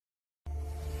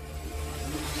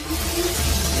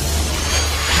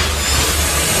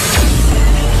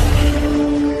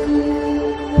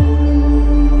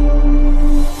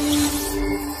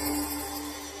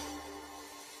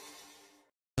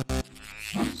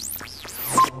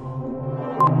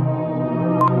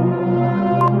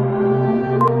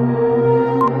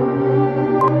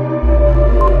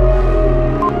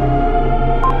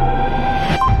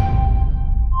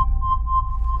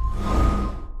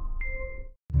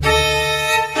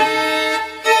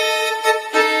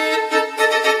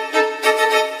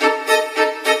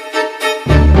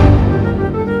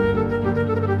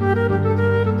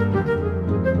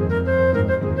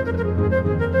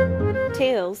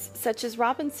such as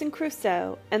Robinson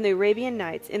Crusoe and the Arabian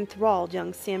Nights enthralled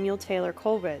young Samuel Taylor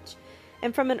Coleridge,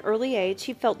 and from an early age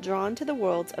he felt drawn to the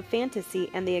worlds of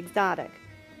fantasy and the exotic.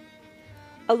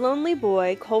 A lonely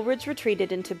boy, Coleridge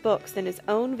retreated into books and his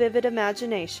own vivid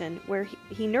imagination, where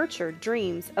he nurtured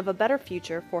dreams of a better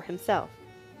future for himself.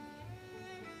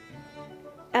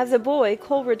 As a boy,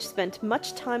 Coleridge spent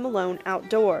much time alone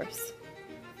outdoors.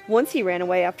 Once he ran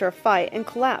away after a fight and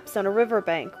collapsed on a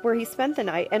riverbank, where he spent the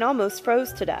night and almost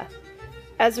froze to death.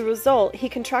 As a result, he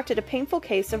contracted a painful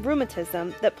case of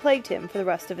rheumatism that plagued him for the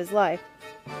rest of his life.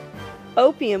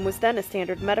 Opium was then a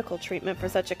standard medical treatment for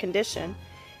such a condition,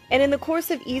 and in the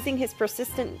course of easing his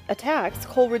persistent attacks,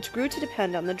 Coleridge grew to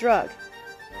depend on the drug.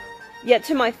 "Yet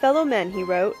to my fellow men," he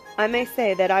wrote, "I may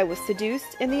say that I was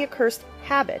seduced in the accursed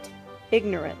habit,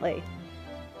 ignorantly."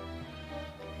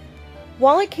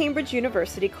 While at Cambridge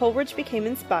University, Coleridge became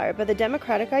inspired by the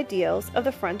democratic ideals of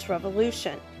the French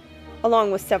Revolution.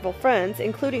 Along with several friends,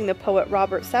 including the poet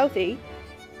Robert Southey,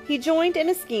 he joined in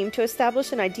a scheme to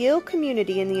establish an ideal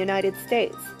community in the United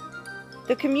States.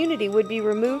 The community would be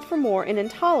removed from war and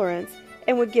intolerance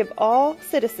and would give all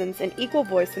citizens an equal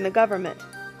voice in the government.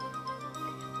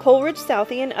 Coleridge,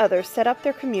 Southey, and others set up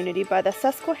their community by the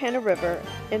Susquehanna River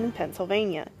in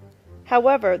Pennsylvania.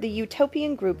 However, the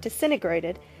utopian group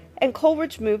disintegrated, and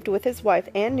Coleridge moved with his wife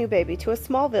and new baby to a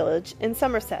small village in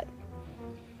Somerset.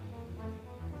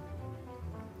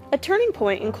 A turning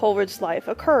point in Coleridge's life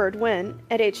occurred when,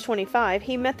 at age 25,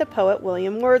 he met the poet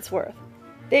William Wordsworth.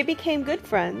 They became good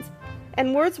friends,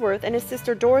 and Wordsworth and his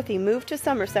sister Dorothy moved to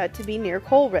Somerset to be near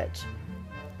Coleridge.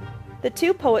 The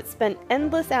two poets spent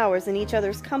endless hours in each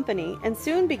other's company and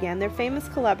soon began their famous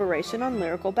collaboration on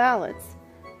lyrical ballads,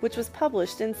 which was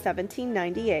published in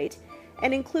 1798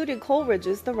 and included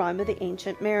Coleridge's The Rime of the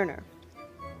Ancient Mariner.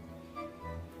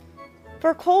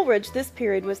 For Coleridge, this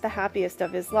period was the happiest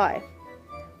of his life.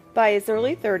 By his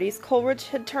early 30s, Coleridge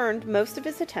had turned most of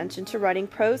his attention to writing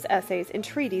prose essays and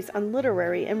treatises on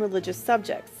literary and religious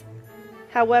subjects.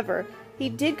 However, he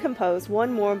did compose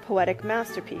one more poetic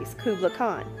masterpiece, Kubla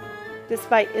Khan.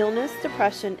 Despite illness,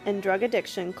 depression, and drug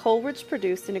addiction, Coleridge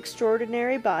produced an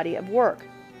extraordinary body of work.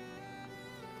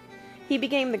 He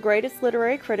became the greatest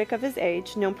literary critic of his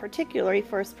age, known particularly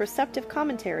for his perceptive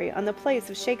commentary on the plays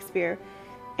of Shakespeare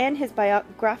and his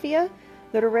Biographia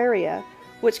Literaria,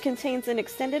 which contains an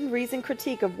extended reasoned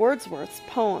critique of Wordsworth's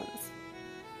poems.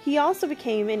 He also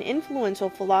became an influential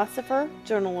philosopher,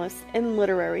 journalist, and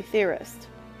literary theorist.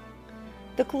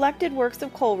 The collected works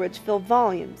of Coleridge fill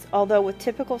volumes, although with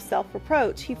typical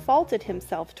self-reproach, he faulted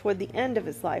himself toward the end of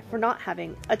his life for not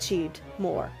having achieved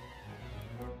more.